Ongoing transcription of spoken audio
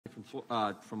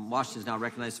from Washington is now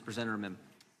recognized to present her amendment.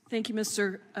 Thank you,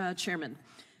 Mr. Chairman.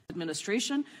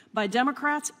 Administration by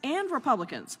Democrats and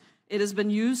Republicans. It has been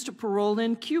used to parole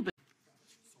in Cubans.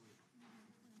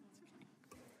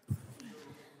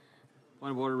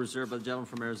 Point of order reserved by the gentleman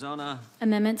from Arizona.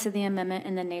 Amendment to the amendment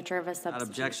in the nature of a substitute. Without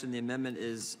objection, the amendment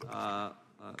is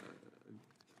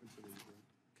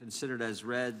considered as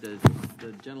read. The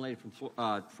gentlelady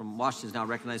from Washington is now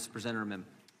recognized to present her amendment.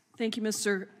 Thank you,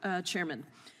 Mr. Chairman.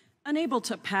 Unable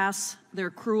to pass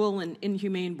their cruel and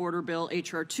inhumane border bill,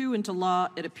 H.R. 2, into law,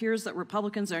 it appears that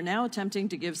Republicans are now attempting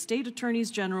to give state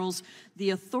attorneys generals the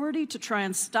authority to try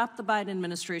and stop the Biden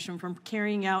administration from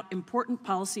carrying out important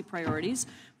policy priorities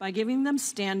by giving them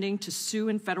standing to sue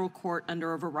in federal court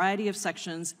under a variety of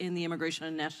sections in the Immigration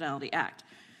and Nationality Act.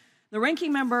 The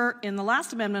ranking member in the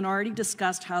last amendment already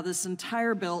discussed how this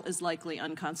entire bill is likely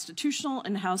unconstitutional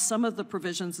and how some of the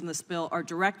provisions in this bill are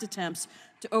direct attempts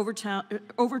to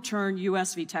overturn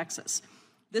U.S. v. Texas.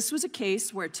 This was a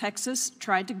case where Texas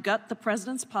tried to gut the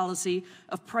president's policy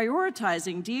of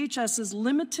prioritizing DHS's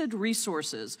limited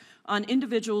resources on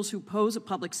individuals who pose a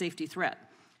public safety threat.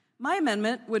 My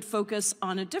amendment would focus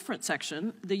on a different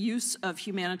section, the use of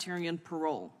humanitarian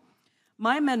parole.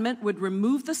 My amendment would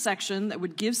remove the section that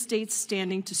would give states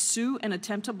standing to sue and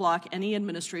attempt to block any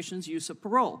administration's use of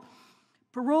parole.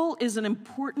 Parole is an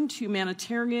important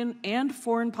humanitarian and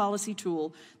foreign policy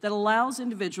tool that allows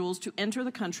individuals to enter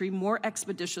the country more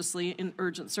expeditiously in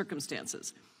urgent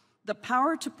circumstances. The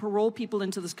power to parole people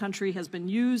into this country has been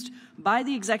used by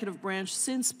the executive branch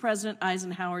since President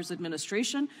Eisenhower's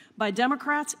administration by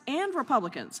Democrats and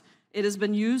Republicans. It has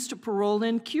been used to parole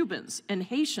in Cubans and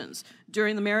Haitians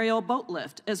during the Mariel boat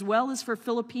lift, as well as for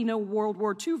Filipino World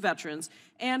War II veterans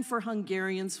and for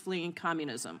Hungarians fleeing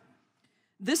communism.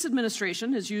 This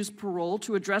administration has used parole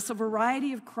to address a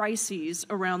variety of crises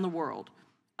around the world.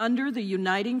 Under the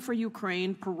Uniting for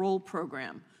Ukraine parole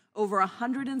program, over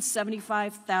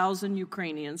 175,000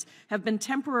 Ukrainians have been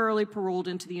temporarily paroled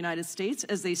into the United States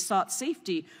as they sought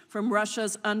safety from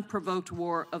Russia's unprovoked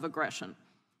war of aggression.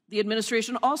 The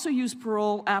administration also used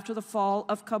parole after the fall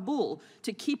of Kabul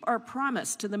to keep our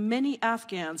promise to the many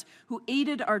Afghans who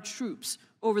aided our troops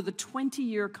over the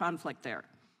 20-year conflict there.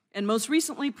 And most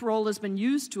recently, parole has been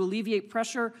used to alleviate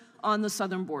pressure on the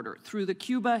southern border through the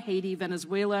Cuba, Haiti,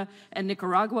 Venezuela, and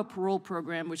Nicaragua parole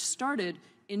program, which started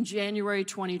in January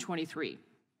 2023.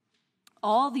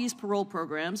 All these parole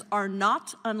programs are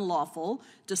not unlawful,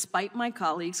 despite my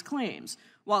colleagues' claims.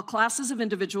 While classes of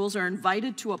individuals are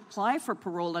invited to apply for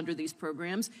parole under these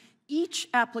programs, each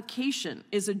application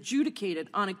is adjudicated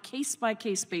on a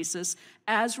case-by-case basis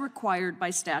as required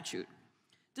by statute.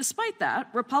 Despite that,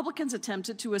 Republicans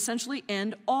attempted to essentially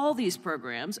end all these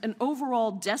programs and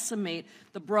overall decimate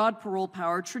the broad parole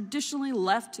power traditionally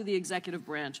left to the executive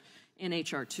branch in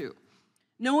H.R. 2.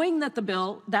 Knowing that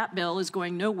that bill is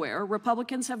going nowhere,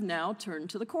 Republicans have now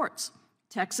turned to the courts.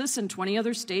 Texas and 20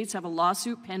 other states have a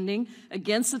lawsuit pending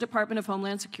against the Department of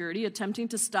Homeland Security attempting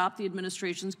to stop the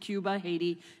administration's Cuba,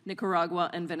 Haiti, Nicaragua,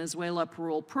 and Venezuela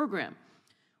parole program.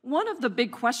 One of the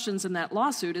big questions in that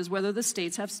lawsuit is whether the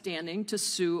states have standing to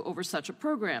sue over such a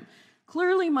program.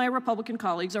 Clearly, my Republican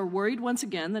colleagues are worried once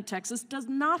again that Texas does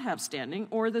not have standing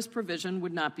or this provision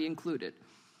would not be included.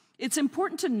 It's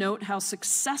important to note how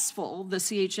successful the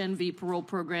CHNV parole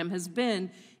program has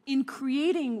been in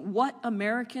creating what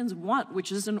Americans want,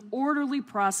 which is an orderly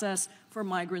process for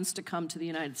migrants to come to the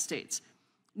United States.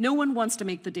 No one wants to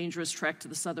make the dangerous trek to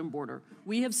the southern border.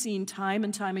 We have seen time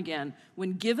and time again,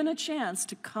 when given a chance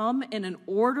to come in an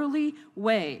orderly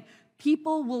way,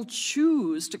 people will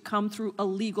choose to come through a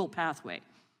legal pathway.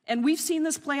 And we've seen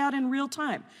this play out in real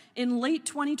time. In late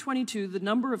 2022, the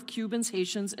number of Cubans,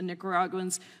 Haitians, and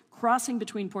Nicaraguans crossing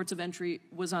between ports of entry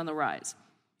was on the rise.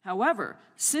 However,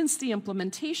 since the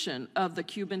implementation of the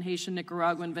Cuban, Haitian,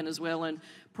 Nicaraguan, Venezuelan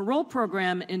parole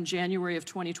program in January of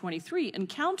 2023,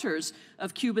 encounters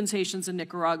of Cubans, Haitians, and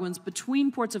Nicaraguans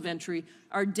between ports of entry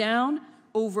are down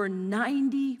over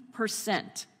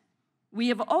 90%. We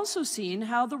have also seen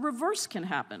how the reverse can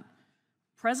happen.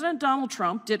 President Donald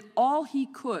Trump did all he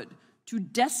could to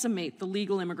decimate the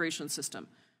legal immigration system.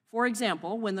 For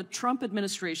example, when the Trump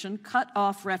administration cut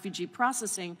off refugee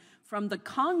processing from the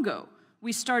Congo,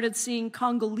 we started seeing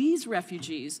Congolese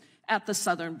refugees at the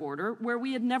southern border where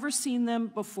we had never seen them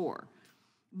before.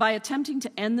 By attempting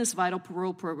to end this vital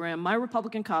parole program, my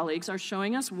Republican colleagues are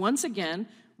showing us once again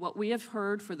what we have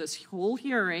heard for this whole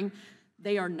hearing.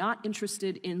 They are not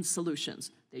interested in solutions.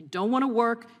 They don't want to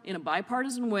work in a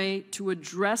bipartisan way to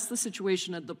address the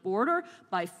situation at the border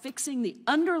by fixing the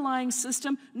underlying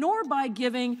system, nor by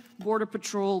giving Border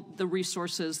Patrol the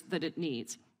resources that it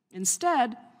needs.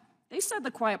 Instead, They said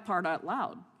the quiet part out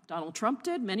loud. Donald Trump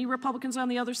did, many Republicans on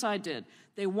the other side did.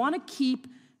 They want to keep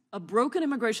a broken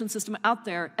immigration system out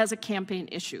there as a campaign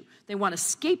issue. They want to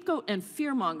scapegoat and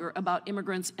fearmonger about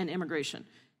immigrants and immigration.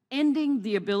 Ending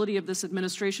the ability of this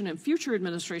administration and future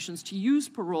administrations to use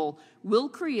parole will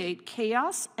create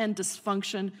chaos and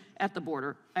dysfunction at the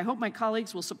border. I hope my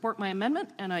colleagues will support my amendment,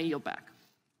 and I yield back.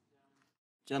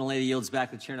 Gentlelady yields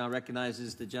back. The chair now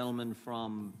recognizes the gentleman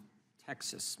from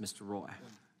Texas, Mr. Roy.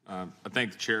 I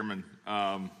thank the chairman.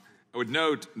 I would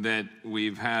note that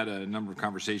we've had a number of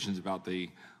conversations about the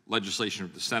legislation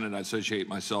of the Senate. I associate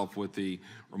myself with the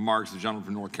remarks of the gentleman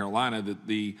from North Carolina that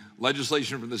the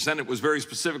legislation from the Senate was very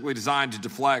specifically designed to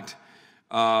deflect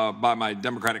by my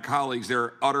Democratic colleagues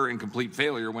their utter and complete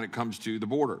failure when it comes to the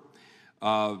border.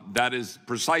 That is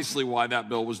precisely why that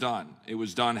bill was done. It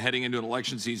was done heading into an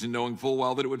election season knowing full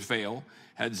well that it would fail,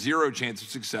 had zero chance of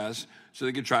success, so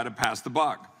they could try to pass the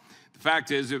buck. The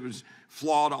fact is it was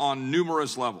flawed on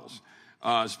numerous levels.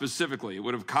 Specifically, it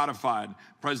would have codified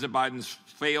President Biden's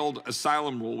failed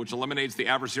asylum rule, which eliminates the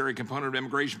adversary component of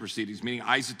immigration proceedings, meaning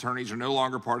ICE attorneys are no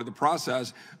longer part of the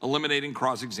process, eliminating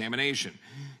cross-examination.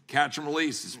 Catch and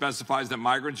release. It specifies that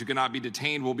migrants who cannot be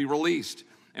detained will be released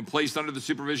and placed under the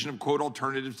supervision of, quote,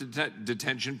 alternative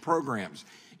detention programs.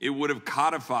 It would have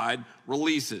codified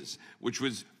releases, which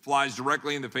flies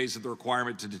directly in the face of the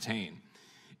requirement to detain.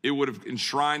 It would have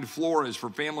enshrined floors for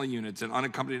family units and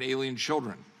unaccompanied alien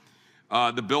children.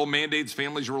 The bill mandates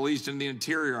families released in the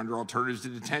interior under alternatives to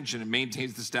detention and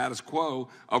maintains the status quo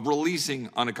of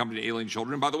releasing unaccompanied alien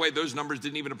children. And by the way, those numbers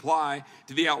didn't even apply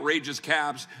to the outrageous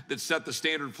caps that set the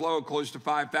standard flow close to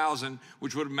 5,000,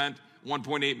 which would have meant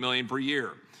 1.8 million per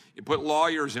year. It put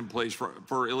lawyers in place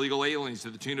for illegal aliens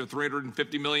to the tune of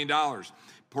 $350 million.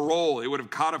 Parole, it would have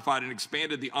codified and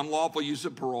expanded the unlawful use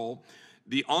of parole.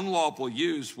 The unlawful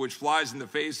use, which flies in the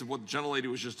face of what the gentlelady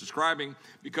was just describing,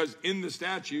 because in the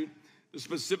statute, the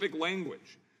specific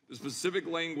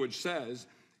language says,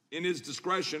 in his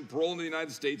discretion, parole in the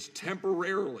United States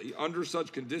temporarily under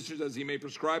such conditions as he may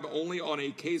prescribe only on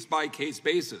a case-by-case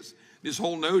basis. This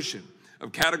whole notion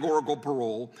of categorical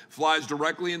parole flies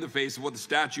directly in the face of what the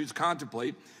statutes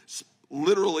contemplate,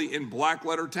 literally in black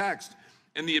letter text.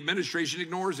 And the administration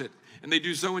ignores it. And they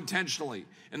do so intentionally.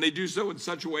 And they do so in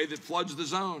such a way that floods the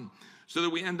zone, so that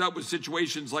we end up with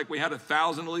situations like we had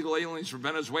 1,000 illegal aliens from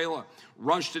Venezuela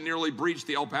rushed and nearly breached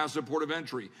the El Paso port of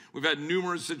entry. We've had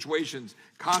numerous situations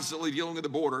constantly dealing with the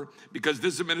border because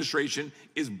this administration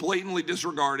is blatantly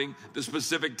disregarding the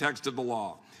specific text of the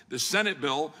law. The Senate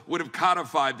bill would have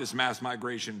codified this mass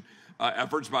migration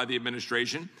efforts by the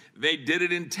administration. They did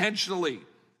it intentionally.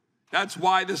 That's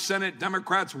why the Senate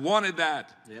Democrats wanted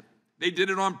that. Yep. They did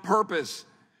it on purpose,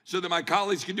 so that my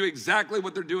colleagues can do exactly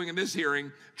what they're doing in this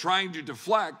hearing, trying to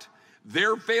deflect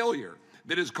their failure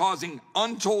that is causing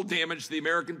untold damage to the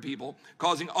American people,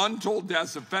 causing untold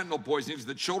deaths of fentanyl poisoning to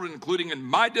the children, including in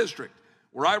my district,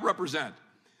 where I represent.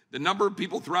 The number of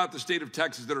people throughout the state of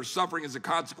Texas that are suffering as a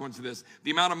consequence of this, the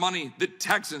amount of money that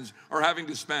Texans are having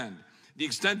to spend, the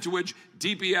extent to which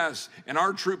DPS and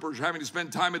our troopers are having to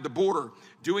spend time at the border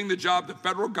doing the job the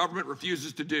federal government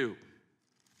refuses to do.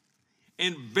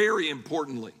 And very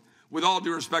importantly, with all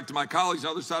due respect to my colleagues on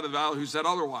the other side of the aisle who said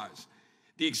otherwise,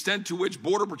 the extent to which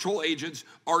Border Patrol agents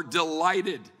are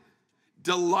delighted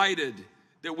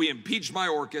that we impeached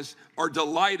Mayorkas, are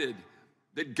delighted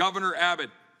that Governor Abbott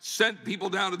sent people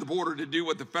down to the border to do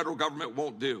what the federal government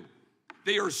won't do.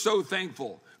 They are so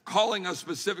thankful, calling us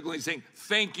specifically saying,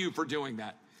 thank you for doing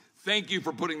that. Thank you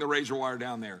for putting the razor wire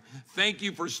down there. Thank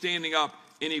you for standing up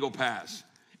in Eagle Pass.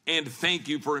 And thank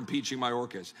you for impeaching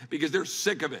Mayorkas, because they're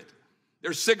sick of it.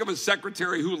 They're sick of a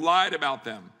secretary who lied about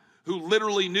them, who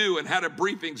literally knew and had a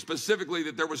briefing specifically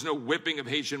that there was no whipping of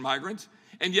Haitian migrants,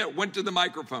 and yet went to the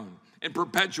microphone and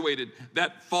perpetuated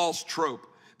that false trope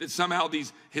that somehow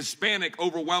these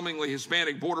overwhelmingly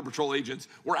Hispanic Border Patrol agents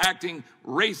were acting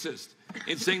racist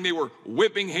in saying they were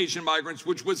whipping Haitian migrants,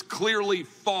 which was clearly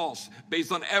false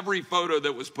based on every photo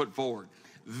that was put forward.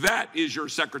 That is your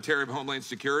Secretary of Homeland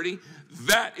Security.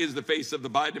 That is the face of the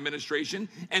Biden administration.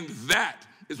 And that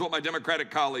is what my Democratic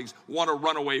colleagues want to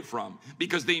run away from,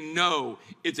 because they know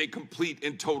it's a complete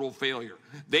and total failure.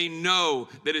 They know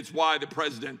that it's why the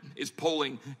president is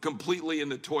polling completely in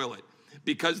the toilet.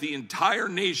 because the entire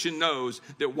nation knows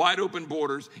that wide open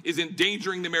borders is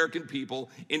endangering the American people,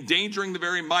 endangering the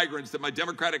very migrants that my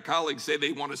Democratic colleagues say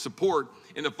they want to support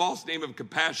in the false name of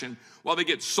compassion, while they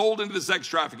get sold into the sex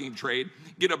trafficking trade,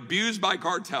 get abused by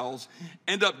cartels,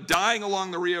 end up dying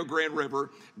along the Rio Grande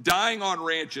River, dying on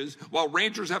ranches, while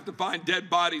ranchers have to find dead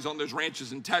bodies on those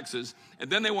ranches in Texas. And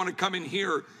then they want to come in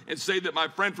here and say that my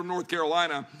friend from North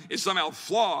Carolina is somehow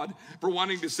flawed for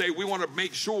wanting to say we want to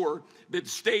make sure that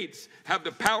states have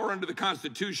the power under the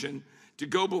Constitution to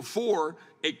go before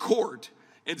a court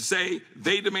and say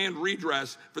they demand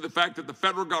redress for the fact that the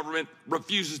federal government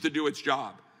refuses to do its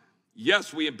job.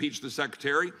 Yes, we impeach the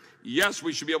secretary. Yes,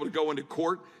 we should be able to go into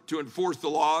court to enforce the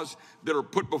laws that are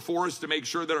put before us to make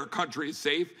sure that our country is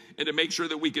safe and to make sure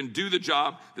that we can do the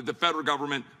job that the federal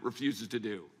government refuses to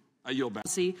do. I yield back.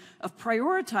 Of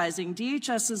prioritizing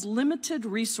DHS's limited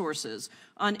resources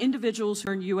on individuals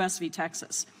who are in U.S. v.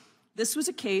 Texas. This was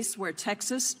a case where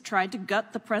Texas tried to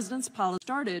gut the president's policy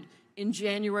started in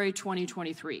January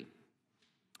 2023.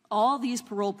 All these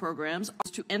parole programs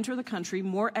are to enter the country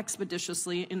more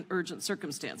expeditiously in urgent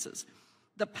circumstances.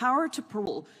 The power to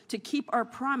parole, to keep our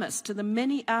promise to the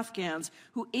many Afghans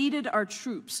who aided our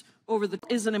troops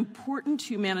is an important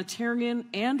humanitarian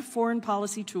and foreign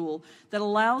policy tool that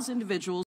allows individuals